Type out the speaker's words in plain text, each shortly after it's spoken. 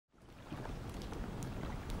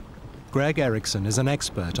Greg Erickson is an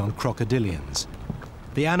expert on crocodilians,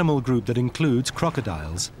 the animal group that includes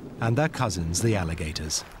crocodiles and their cousins, the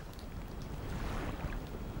alligators.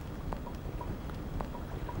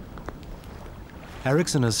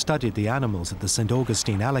 Erickson has studied the animals at the St.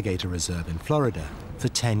 Augustine Alligator Reserve in Florida for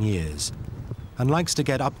 10 years and likes to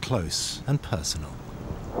get up close and personal.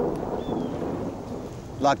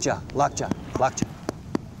 Lockjaw, lockjaw, lockjaw.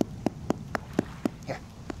 Here.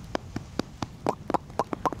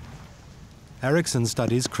 Erickson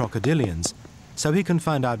studies crocodilians so he can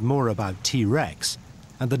find out more about T-Rex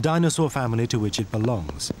and the dinosaur family to which it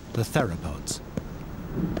belongs, the theropods.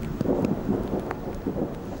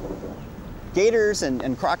 Gators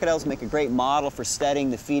and crocodiles make a great model for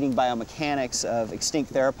studying the feeding biomechanics of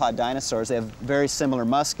extinct theropod dinosaurs. They have very similar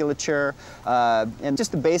musculature, and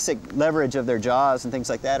just the basic leverage of their jaws and things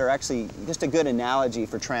like that are actually just a good analogy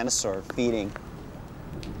for tyrannosaur feeding.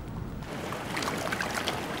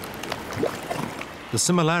 The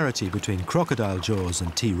similarity between crocodile jaws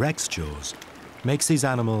and T-Rex jaws makes these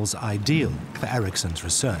animals ideal for Erickson's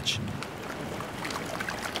research.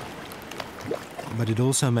 But it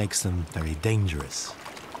also makes them very dangerous.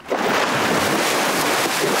 Okay,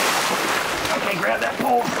 grab that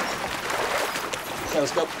pole. Okay,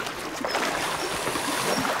 let's go.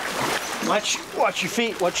 Watch your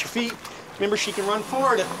feet, watch your feet. Remember, she can run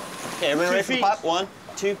forward. Okay, everyone ready for the pop? 1,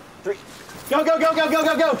 2, 3. Go, go, go, go, go,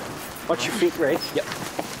 go, go. Watch your feet, Ray. Yep.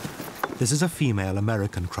 This is a female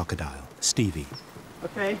American crocodile, Stevie.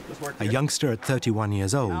 Okay, let's work A youngster at 31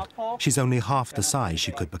 years old, she's only half the size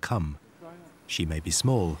she could become. She may be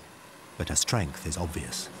small, but her strength is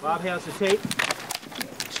obvious. Bob has the tape.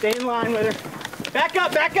 Stay in line with her. Back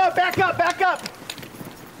up, back up, back up, back up.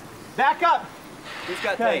 Back up. Who's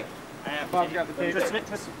got tape? Bob's got the tape. Is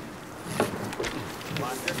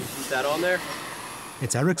that on there?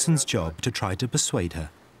 It's Erickson's job to try to persuade her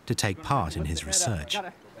to take part in his research.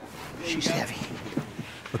 She's heavy.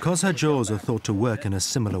 Because her jaws are thought to work in a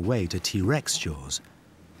similar way to T-Rex jaws,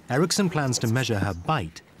 Erickson plans to measure her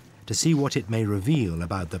bite to see what it may reveal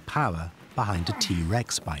about the power behind a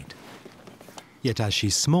T-Rex bite. Yet as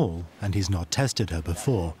she's small and he's not tested her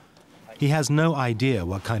before, he has no idea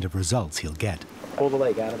what kind of results he'll get. Pull the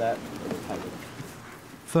leg out of that.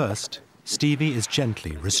 First, Stevie is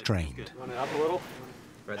gently restrained.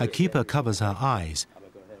 Her keeper covers her eyes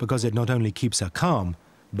because it not only keeps her calm,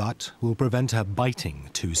 but will prevent her biting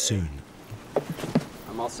too soon.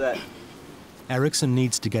 I'm all set. Erickson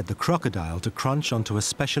needs to get the crocodile to crunch onto a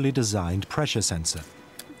specially designed pressure sensor,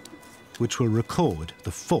 which will record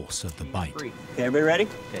the force of the bite. Okay, everybody ready?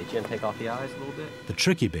 Okay, Jim, take off the eyes a little bit. The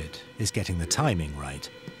tricky bit is getting the timing right.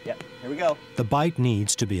 Yep, here we go. The bite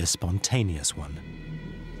needs to be a spontaneous one.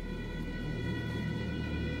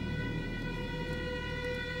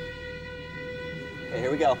 Okay,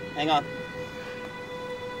 here we go. Hang on.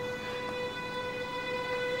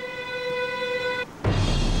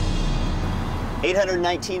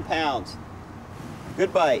 £819.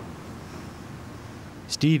 Good bite.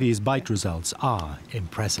 Stevie's bite results are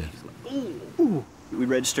impressive. We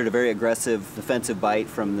registered a very aggressive defensive bite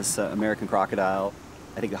from this American crocodile.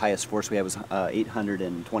 I think the highest force we had was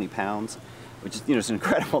 820 pounds, which is, is an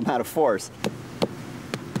incredible amount of force.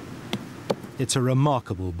 It's a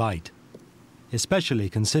remarkable bite, especially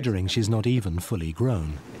considering she's not even fully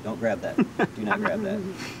grown. Okay, don't grab that. Do not grab that.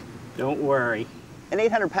 Don't worry. An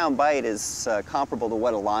 800-pound bite is comparable to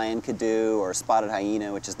what a lion could do, or a spotted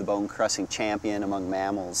hyena, which is the bone-crushing champion among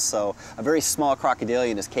mammals. So a very small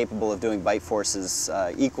crocodilian is capable of doing bite forces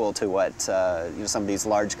equal to what some of these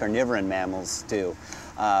large carnivorous mammals do.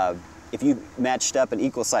 If you matched up an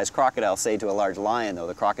equal-sized crocodile, say, to a large lion, though,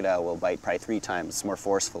 the crocodile will bite probably 3 times more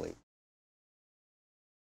forcefully.